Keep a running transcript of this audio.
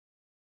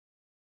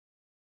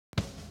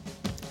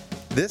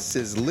This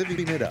is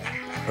Living It Up,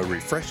 a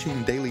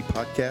refreshing daily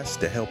podcast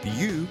to help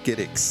you get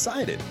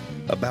excited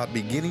about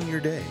beginning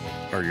your day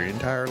or your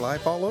entire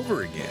life all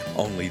over again.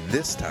 Only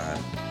this time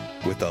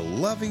with a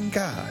loving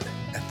God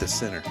at the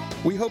center.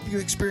 We hope you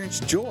experience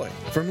joy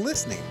from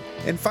listening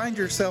and find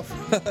yourself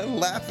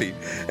laughing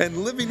and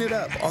living it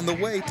up on the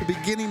way to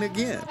beginning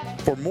again.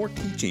 For more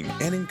teaching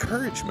and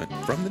encouragement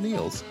from the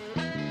Neils,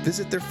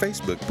 visit their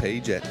Facebook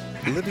page at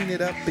Living It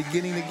Up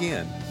Beginning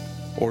Again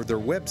or their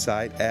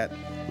website at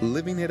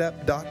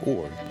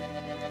livingitup.org.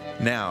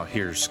 Now,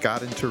 here's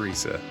Scott and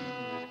Teresa.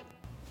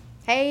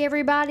 Hey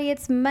everybody,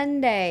 it's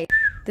Monday.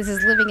 This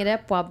is Living It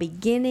Up while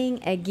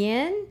beginning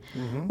again.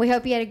 We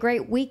hope you had a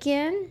great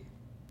weekend.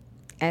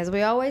 As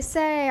we always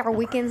say, our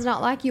weekend's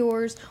not like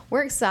yours.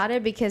 We're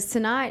excited because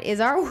tonight is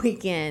our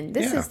weekend.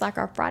 This is like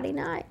our Friday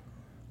night.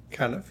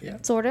 Kind of, yeah.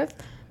 Sort of.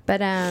 But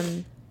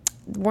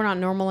we're not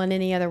normal in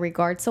any other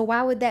regard. So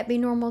why would that be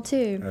normal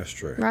too? That's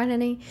true. Right,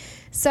 honey?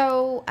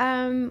 So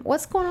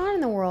what's going on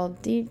in the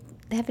world? Do you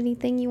have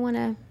anything you want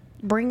to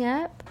bring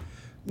up?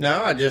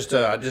 No, I just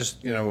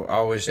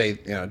always say,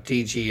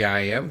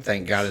 TGIM,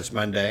 thank God it's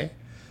Monday.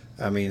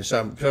 I mean,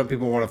 some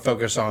people want to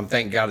focus on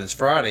thank God it's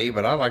Friday,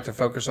 but I like to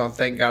focus on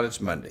thank God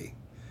it's Monday.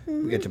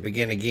 We get to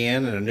begin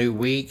again in a new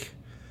week.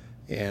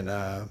 And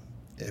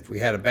if we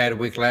had a bad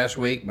week last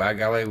week, by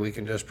golly, we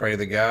can just pray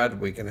to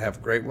God we can have a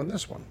great one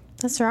this one.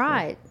 That's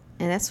right.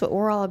 And that's what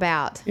we're all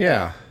about.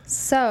 Yeah.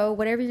 So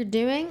whatever you're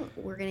doing,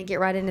 we're going to get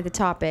right into the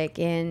topic.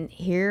 And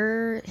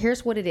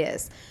here's what it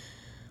is.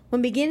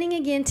 When beginning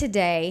again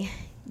today,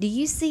 do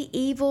you see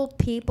evil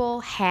people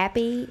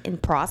happy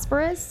and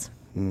prosperous?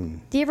 Do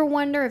you ever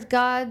wonder if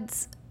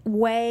God's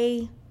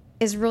way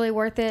is really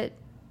worth it?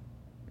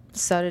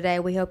 So today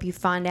we hope you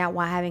find out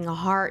why having a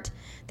heart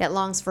that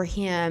longs for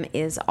Him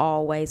is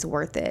always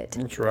worth it.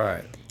 That's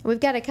right. We've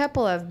got a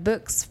couple of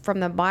books from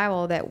the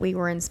Bible that we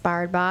were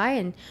inspired by,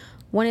 and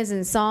one is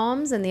in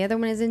Psalms and the other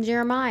one is in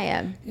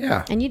Jeremiah.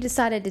 Yeah. And you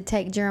decided to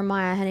take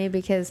Jeremiah, honey,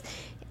 because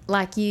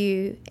like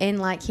you and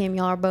like him,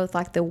 y'all are both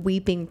like the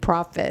weeping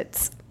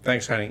prophets.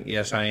 Thanks, honey.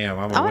 Yes, I am.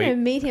 I want to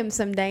meet him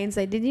someday and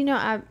say, did you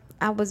know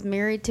I was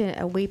married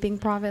to a weeping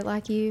prophet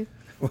like you?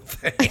 Well,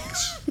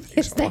 thanks.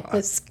 His name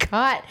was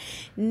Scott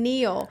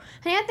Neal.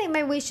 Honey, I think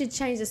maybe we should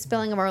change the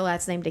spelling of our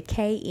last name to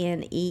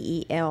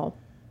Kneel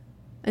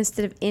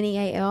instead of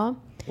Neal.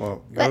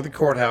 Well, go to the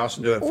courthouse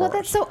and do it for us. Well,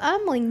 that's so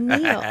humbling.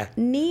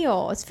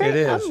 Neal. It's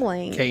very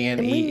humbling. Kneel. And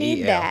we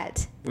need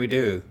that. We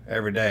do,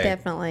 every day.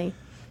 Definitely.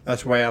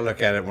 That's the way I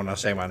look at it when I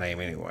say my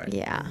name anyway.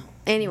 Yeah.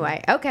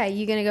 Anyway, okay,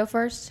 you going to go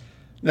first?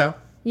 No.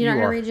 You're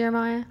not going to read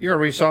Jeremiah? You're going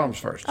to read Psalms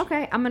first.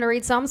 Okay, I'm going to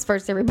read Psalms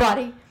first,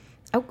 everybody.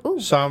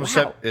 Psalm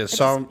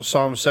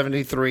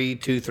 73,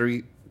 2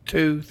 through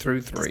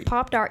 3. Just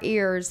popped our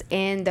ears.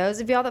 And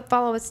those of y'all that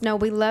follow us know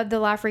we love the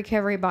Life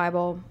Recovery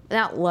Bible.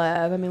 Not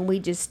love. I mean,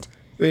 we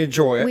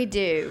enjoy it. We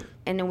do.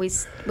 And then we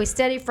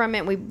study from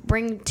it. We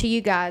bring to you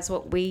guys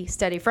what we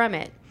study from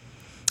it.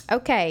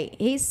 Okay,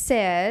 he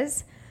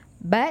says,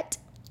 but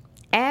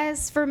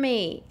as for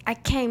me, I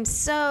came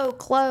so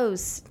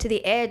close to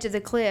the edge of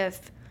the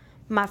cliff.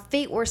 My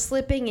feet were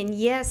slipping, and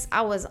yes,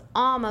 I was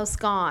almost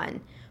gone.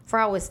 For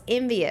I was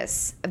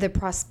envious of the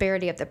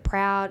prosperity of the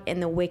proud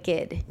and the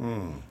wicked.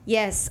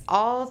 Yes,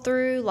 all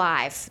through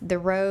life, the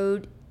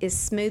road is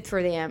smooth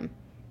for them.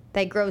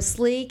 They grow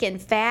sleek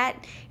and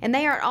fat, and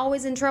they aren't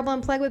always in trouble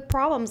and plagued with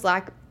problems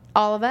like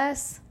all of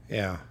us.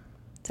 Yeah.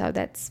 So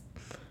that's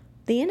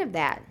the end of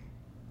that.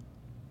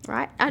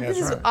 Right? This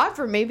is right. odd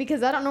for me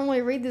because I don't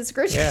normally read the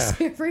scriptures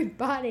to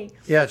everybody.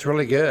 Yeah, it's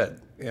really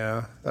good.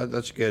 Yeah,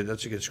 that's good.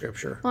 That's a good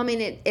scripture. Well, I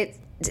mean, it.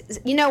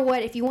 You know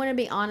what? If you want to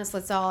be honest,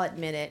 let's all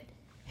admit it.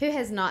 Who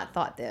has not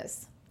thought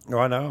this? Oh,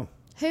 I know.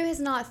 Who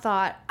has not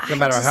thought? No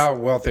matter how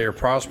wealthy or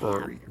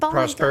prosperity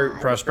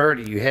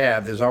you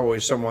have, there's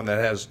always someone that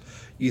has,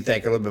 you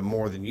think, a little bit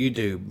more than you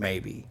do,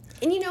 maybe.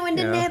 And it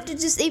doesn't have to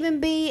just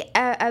even be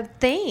a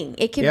thing.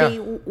 It could be,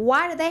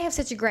 why do they have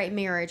such a great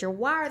marriage? Or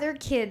why are their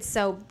kids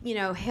so,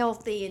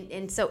 healthy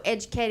and so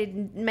educated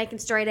and making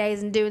straight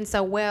A's and doing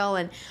so well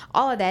and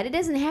all of that? It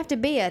doesn't have to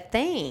be a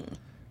thing.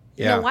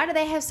 Yeah. Why do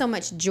they have so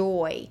much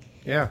joy?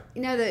 Yeah.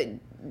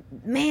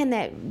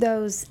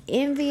 Those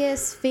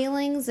envious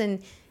feelings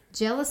and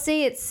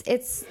jealousy,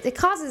 it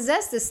causes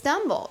us to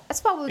stumble.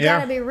 That's why we've got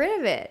to be rid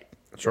of it.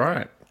 That's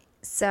right.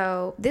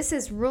 So this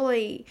is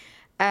really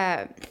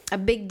a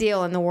big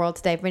deal in the world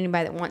today for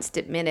anybody that wants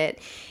to admit it.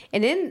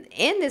 And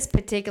in this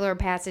particular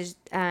passage,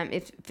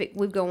 if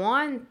we go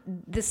on,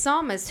 the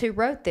psalmist who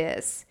wrote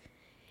this,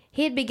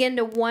 he had begun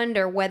to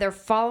wonder whether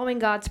following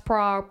God's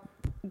program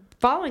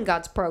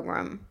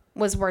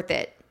was worth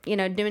it.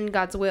 Doing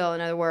God's will,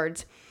 in other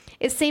words.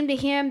 It seemed to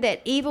him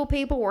that evil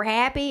people were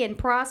happy and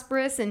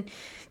prosperous, and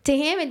to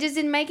him it just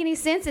didn't make any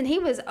sense, and he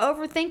was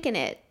overthinking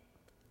it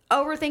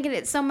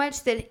so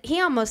much that he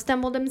almost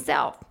stumbled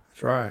himself.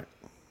 That's right.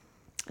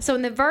 So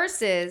in the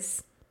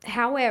verses,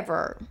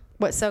 however,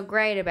 what's so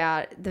great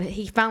about it,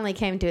 he finally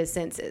came to his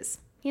senses.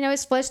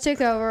 His flesh took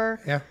over.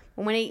 Yeah.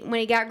 When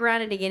he got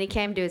grounded again, he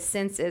came to his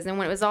senses, and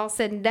when it was all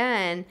said and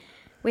done,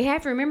 we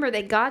have to remember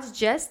that God's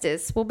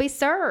justice will be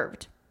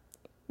served.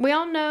 We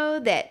all know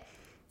that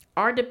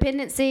our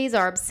dependencies,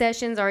 our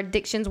obsessions, our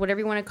addictions, whatever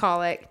you want to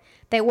call it,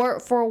 they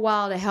work for a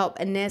while to help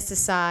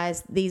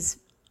anesthetize these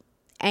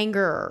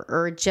anger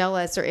or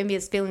jealous or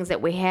envious feelings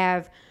that we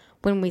have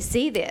when we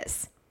see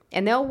this.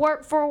 And they'll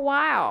work for a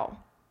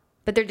while,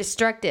 but they're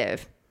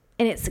destructive.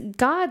 And it's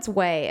God's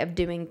way of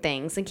doing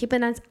things and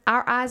keeping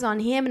our eyes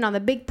on Him and on the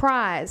big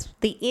prize,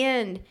 the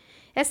end.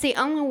 That's the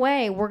only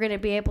way we're going to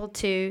be able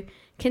to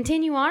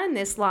continue on in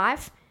this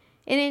life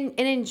and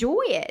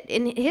enjoy it.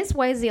 And His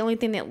way is the only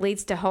thing that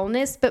leads to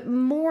wholeness, but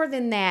more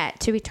than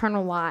that, to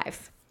eternal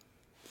life.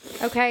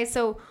 Okay,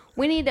 so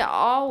we need to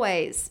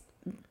always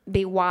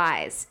be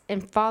wise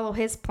and follow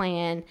His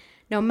plan,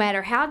 no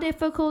matter how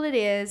difficult it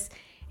is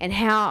and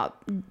how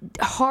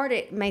hard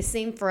it may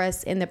seem for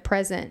us in the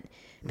present.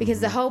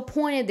 Because the whole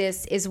point of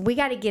this is we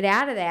got to get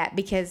out of that,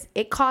 because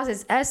it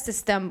causes us to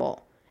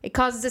stumble. It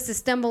causes us to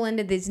stumble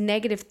into these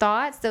negative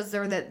thoughts. Those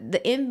are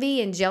the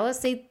envy and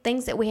jealousy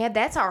things that we have.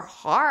 That's our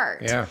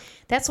heart. Yeah.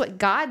 That's what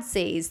God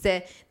sees.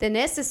 The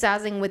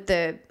anesthetizing with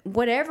the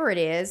whatever it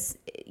is,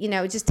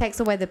 it just takes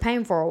away the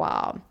pain for a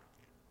while.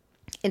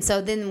 And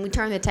so then we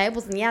turn the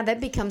tables, and that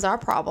becomes our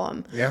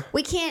problem. Yeah.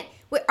 We can't.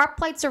 Our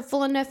plates are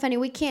full enough, honey.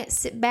 We can't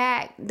sit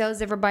back.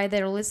 Everybody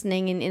that are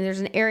listening, and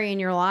there's an area in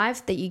your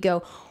life that you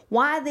go,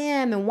 why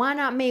them and why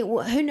not me?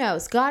 Well, who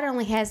knows? God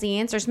only has the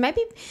answers.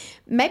 Maybe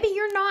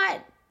you're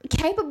not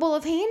capable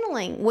of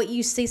handling what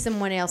you see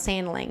someone else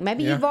handling.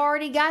 Maybe you've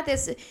already got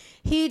this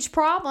huge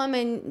problem,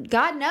 and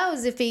God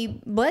knows if He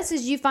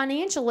blesses you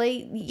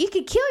financially, you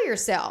could kill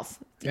yourself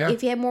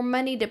if you had more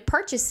money to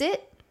purchase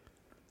it.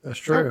 That's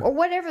true. Or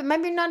whatever.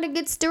 Maybe you're not a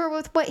good steward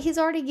with what He's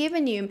already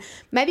given you.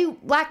 Maybe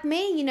like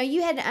me,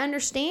 you had to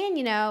understand,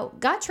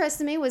 God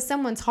trusted me with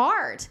someone's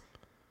heart.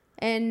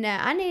 And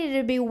I needed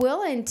to be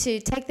willing to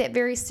take that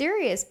very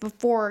serious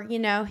before,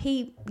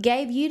 He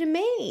gave you to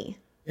me.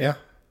 Yeah.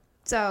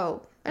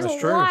 So there's That's a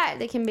true. lot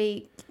that can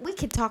be. We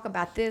could talk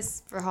about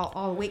this for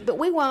all week, but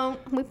we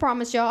won't. We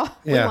promise y'all.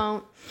 We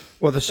won't.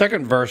 Well, the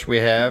second verse we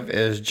have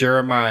is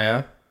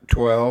Jeremiah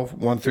 12,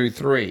 1 through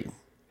 3.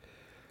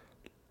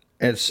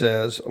 It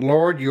says,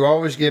 Lord, you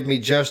always give me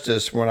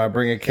justice when I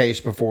bring a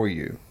case before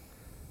you.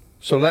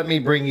 So let me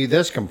bring you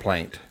this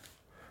complaint.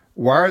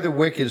 Why are the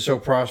wicked so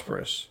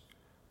prosperous?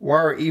 Why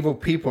are evil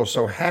people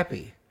so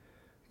happy?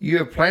 You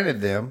have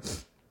planted them,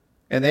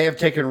 and they have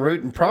taken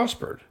root and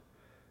prospered.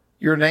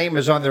 Your name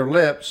is on their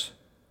lips,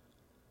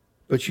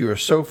 but you are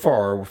so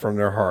far from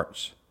their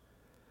hearts.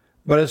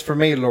 But as for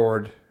me,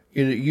 Lord,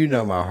 you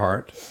know my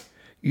heart.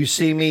 You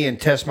see me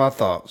and test my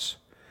thoughts.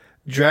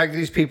 Drag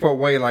these people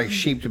away like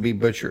sheep to be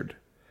butchered.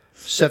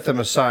 Set them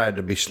aside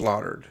to be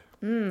slaughtered.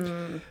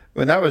 When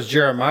that was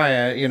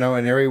Jeremiah,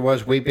 and there he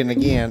was weeping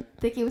again.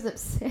 I think he was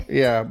upset.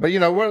 Yeah, but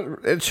what?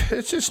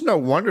 It's just no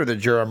wonder that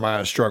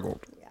Jeremiah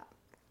struggled.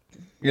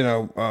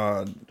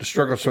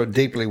 Struggled so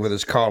deeply with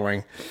his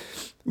calling.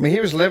 I mean, he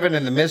was living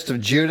in the midst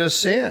of Judah's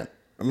sin.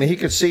 I mean, he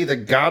could see the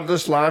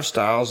godless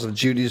lifestyles of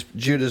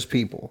Judah's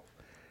people.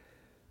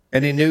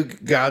 And he knew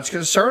God's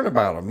concern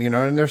about them,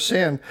 and their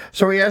sin.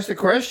 So he asked the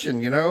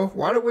question,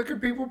 why do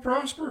wicked people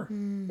prosper?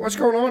 What's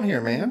going on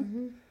here,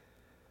 man?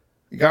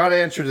 God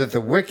answered that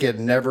the wicked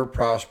never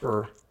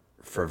prosper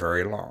for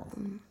very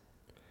long.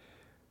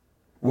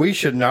 We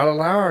should not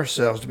allow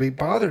ourselves to be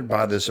bothered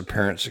by this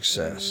apparent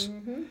success.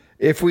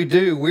 If we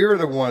do, we are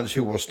the ones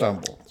who will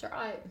stumble. That's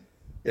right.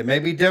 It may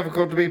be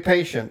difficult to be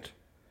patient,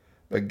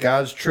 but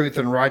God's truth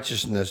and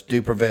righteousness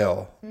do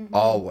prevail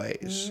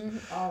always.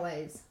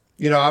 Always.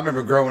 I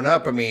remember growing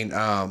up,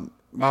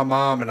 my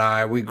mom and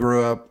I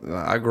grew up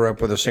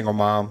with a single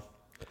mom,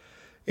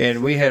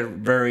 and we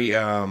had very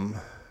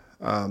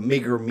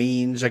meager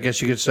means, I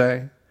guess you could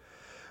say.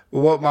 But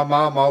what my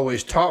mom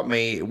always taught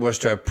me was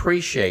to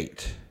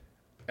appreciate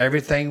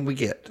everything we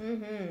get.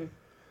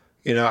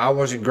 I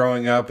wasn't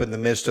growing up in the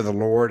midst of the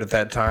Lord at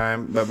that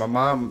time, but my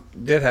mom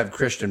did have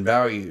Christian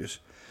values,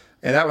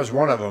 and that was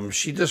one of them.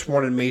 She just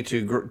wanted me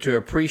to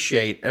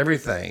appreciate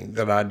everything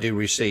that I do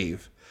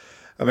receive.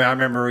 I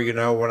remember,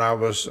 when I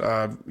was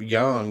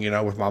young,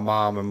 with my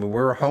mom, we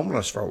were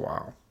homeless for a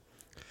while.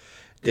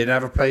 Didn't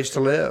have a place to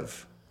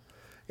live.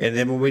 And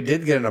then when we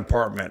did get an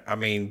apartment,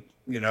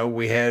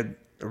 we had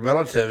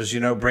relatives,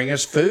 bring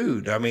us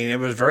food. It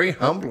was very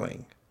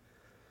humbling.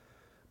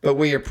 But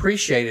we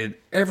appreciated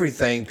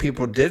everything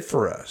people did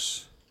for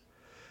us.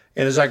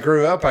 And as I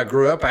grew up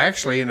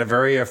actually in a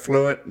very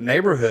affluent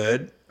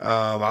neighborhood.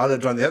 I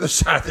lived on the other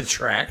side of the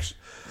tracks.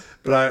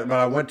 But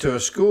I went to a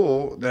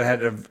school that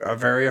had a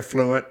very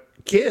affluent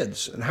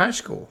kids in high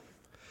school.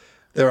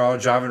 They're all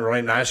driving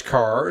really nice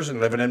cars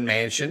and living in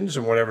mansions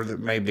and whatever that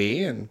may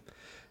be. And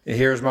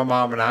here's my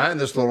mom and I in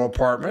this little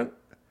apartment.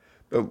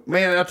 But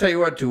man, I'll tell you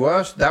what, to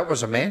us, that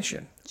was a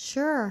mansion.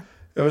 Sure.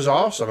 It was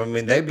awesome.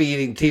 They'd be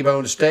eating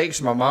T-bone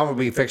steaks. My mom would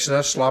be fixing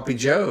us sloppy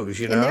joes,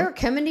 And they were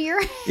coming to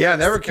your house. Yeah,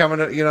 and they were coming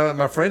to,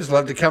 my friends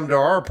loved to come to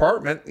our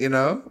apartment,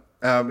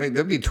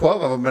 There'd be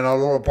 12 of them in our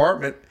little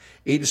apartment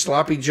eating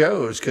sloppy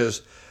joes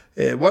because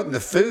it wasn't the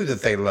food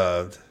that they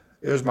loved.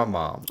 It was my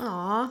mom.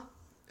 Aw.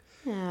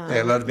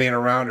 They loved being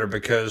around her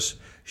because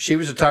she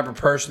was the type of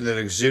person that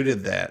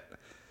exuded that.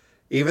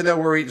 Even though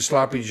we're eating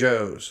sloppy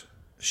joes,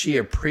 she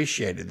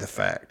appreciated the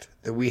fact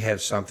that we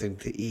had something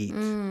to eat.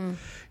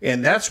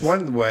 And that's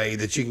one way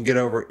that you can get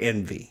over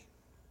envy.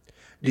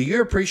 Do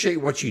you appreciate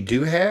what you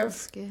do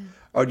have? Good.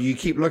 Or do you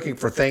keep looking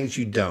for things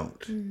you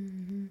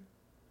don't?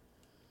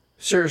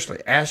 Seriously,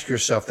 ask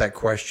yourself that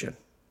question.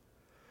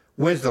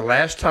 When's the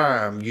last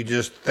time you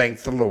just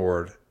thanked the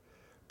Lord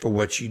for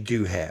what you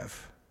do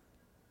have?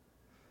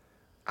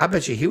 I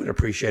bet you he would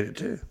appreciate it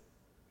too.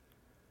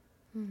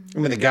 I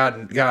mean, the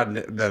God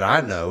that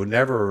I know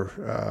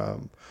never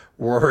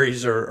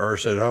worries or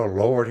said, "Oh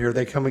Lord, here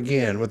they come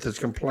again with this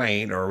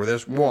complaint or with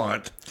this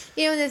want."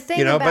 The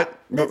thing about...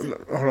 but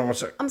hold on one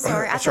second. I'm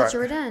sorry. I thought you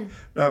were done.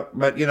 No,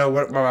 but you know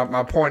what?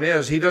 My point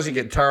is, he doesn't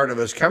get tired of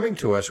us coming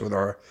to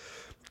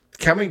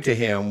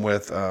him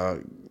with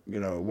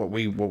what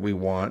we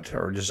want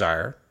or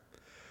desire.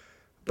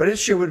 But it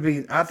sure would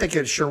be. I think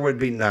it sure would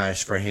be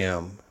nice for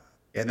him,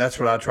 and that's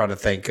what I try to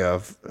think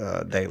of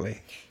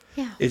daily.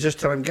 Yeah. Is just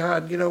telling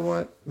God, you know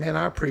what, man,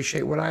 I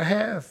appreciate what I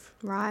have.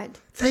 Right.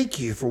 Thank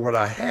you for what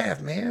I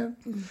have, man.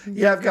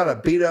 Yeah, I've got a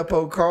beat up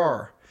old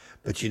car,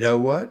 but you know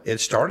what? It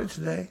started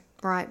today.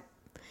 Right.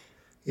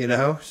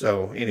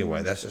 So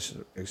anyway, that's just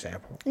an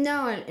example.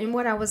 No, and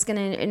what I was going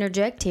to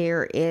interject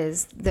here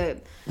is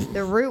the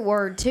root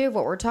word too of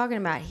what we're talking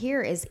about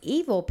here is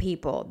evil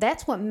people.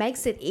 That's what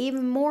makes it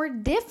even more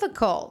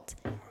difficult.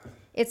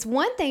 It's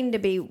one thing to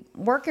be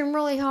working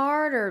really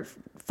hard or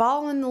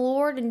following the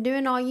Lord and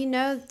doing all you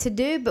know to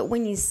do, but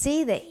when you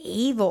see the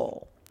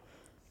evil,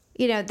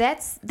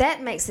 that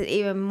makes it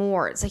even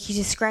more. It's like you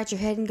just scratch your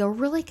head and go,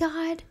 "Really,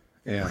 God?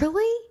 Yeah.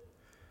 Really?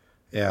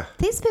 Yeah.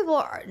 These people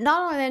are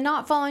not only they're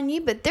not following you,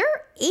 but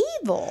they're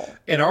evil."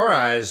 In our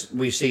eyes,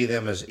 we see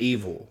them as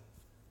evil,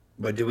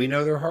 but do we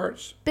know their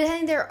hearts? But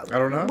I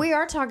don't know. We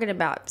are talking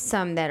about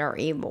some that are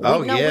evil.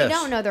 Oh, We yes.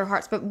 don't know their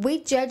hearts, but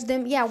we judge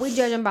them. Yeah, we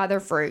judge them by their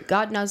fruit.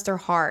 God knows their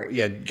heart.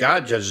 Yeah,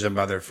 God judges them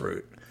by their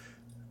fruit.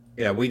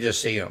 Yeah, we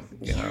just see them,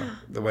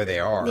 the way they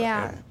are.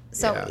 Yeah. And,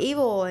 So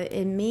evil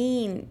and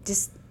mean,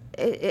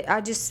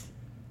 I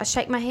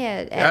shake my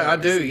head at I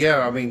it. do,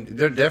 yeah. I mean,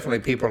 there are definitely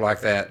people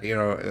like that,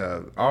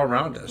 all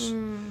around us.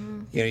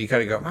 You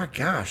kind of go, my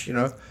gosh,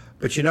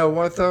 But you know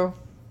what, though?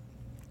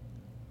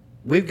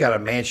 We've got a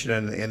mansion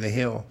in the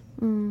hill,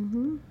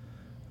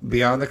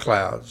 beyond the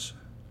clouds,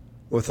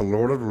 with the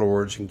Lord of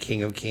Lords and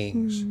King of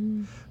Kings.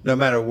 No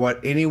matter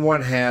what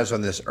anyone has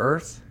on this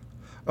earth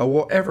or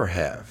will ever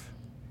have.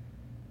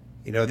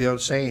 You know the old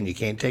saying, you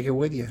can't take it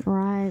with you.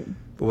 Right.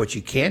 But what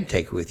you can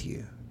take with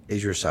you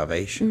is your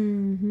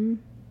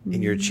salvation.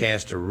 And your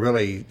chance to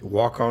really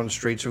walk on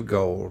streets of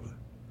gold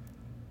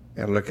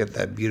and look at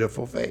that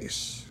beautiful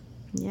face.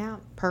 Yeah.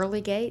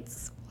 Pearly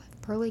gates.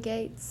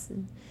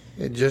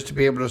 And just to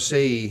be able to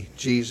see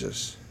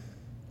Jesus,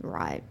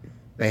 Right.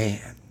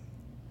 man,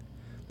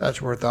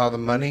 that's worth all the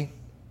money,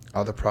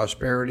 all the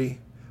prosperity,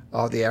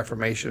 all the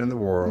affirmation in the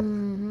world.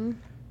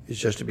 It's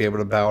just to be able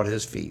to bow at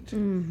his feet.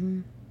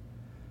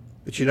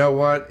 But you know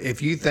what?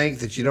 If you think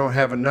that you don't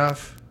have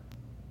enough,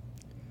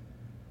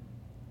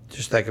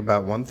 just think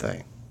about one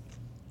thing.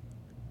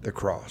 The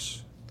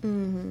cross.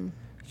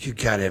 You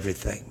got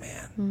everything,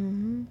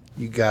 man.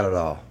 You got it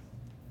all.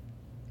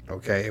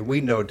 Okay? And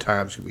we know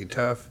times can be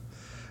tough.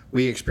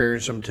 We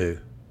experience them too.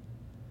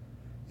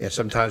 And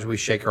sometimes we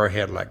shake our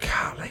head like,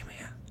 golly,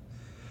 man.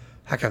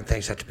 How come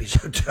things have to be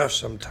so tough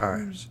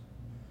sometimes?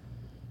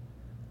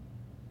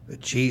 But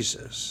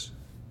Jesus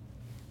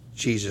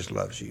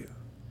loves you.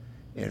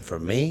 And for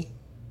me,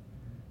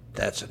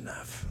 that's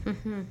enough.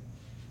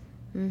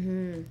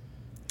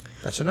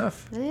 That's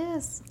enough. It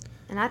is.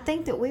 And I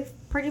think that we've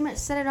pretty much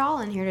said it all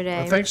in here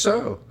today. I think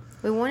so.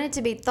 We want it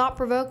to be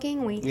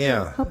thought-provoking. We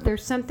hope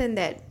there's something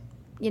that,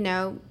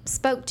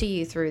 spoke to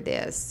you through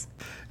this.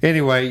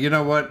 Anyway, you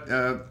know what?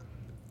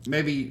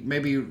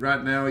 Maybe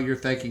right now you're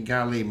thinking,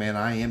 golly, man,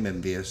 I am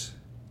envious.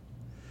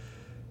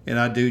 And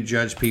I do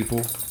judge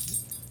people.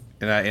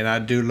 And I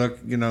do look,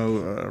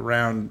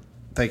 around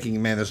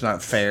thinking, man, that's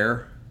not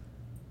fair.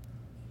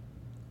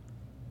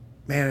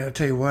 Man, I'll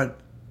tell you what,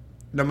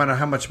 no matter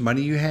how much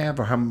money you have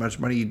or how much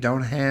money you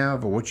don't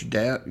have or what you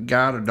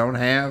got or don't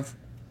have,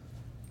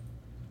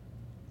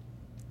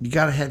 you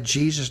got to have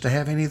Jesus to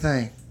have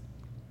anything.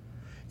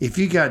 If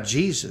you got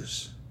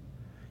Jesus,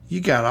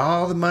 you got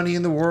all the money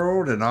in the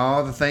world and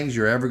all the things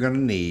you're ever going to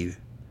need,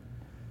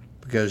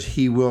 because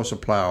he will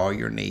supply all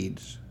your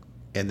needs.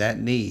 And that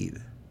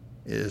need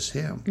is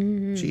him,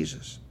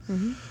 Jesus.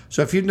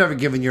 So if you've never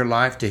given your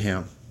life to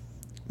him,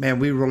 man,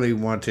 we really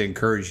want to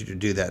encourage you to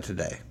do that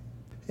today.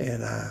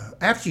 And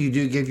after you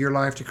do give your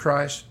life to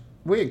Christ,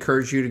 we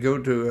encourage you to go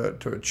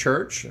to a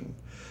church and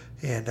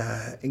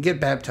get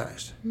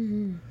baptized.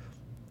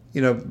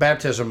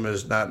 Baptism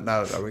is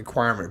not a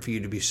requirement for you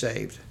to be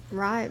saved.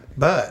 Right.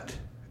 But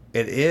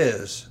it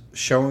is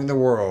showing the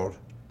world,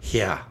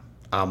 yeah,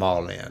 I'm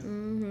all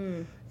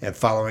in. And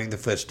following the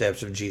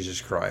footsteps of Jesus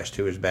Christ,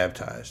 who was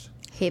baptized.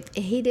 If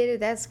he did it,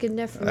 that's good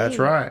enough for me. That's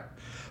right.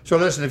 So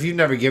listen, if you've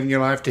never given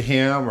your life to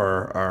him,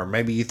 or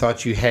maybe you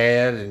thought you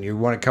had and you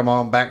want to come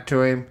on back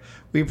to him,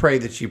 we pray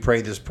that you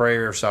pray this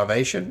prayer of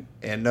salvation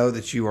and know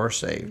that you are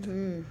saved.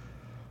 Mm-hmm.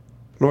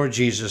 Lord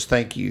Jesus,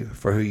 thank you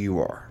for who you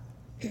are.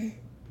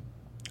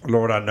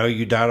 Lord, I know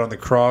you died on the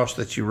cross,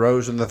 that you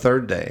rose on the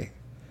third day.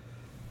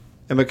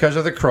 And because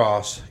of the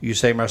cross, you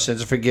say my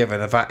sins are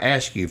forgiven if I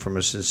ask you from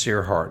a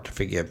sincere heart to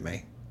forgive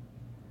me.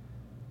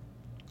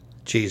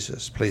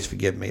 Jesus, please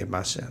forgive me of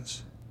my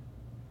sins.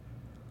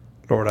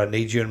 Lord, I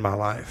need you in my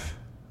life.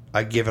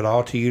 I give it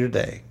all to you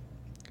today.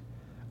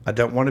 I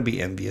don't want to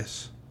be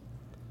envious.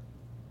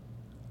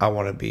 I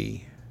want to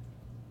be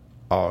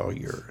all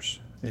yours.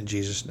 In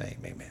Jesus' name,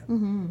 amen.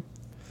 Mm-hmm.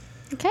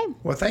 Okay.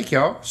 Well, thank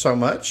y'all so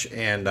much.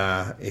 And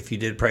if you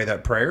did pray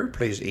that prayer,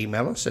 please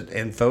email us at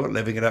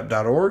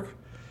info@livingitup.org.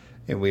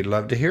 And we'd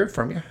love to hear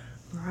from you.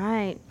 All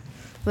right.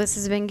 Well, this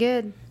has been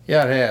good.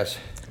 Yeah, it has.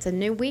 It's a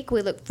new week.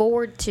 We look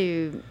forward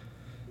to,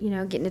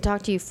 getting to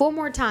talk to you 4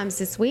 more times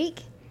this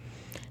week.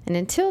 And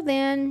until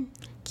then,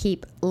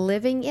 keep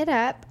living it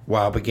up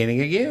While beginning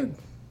again.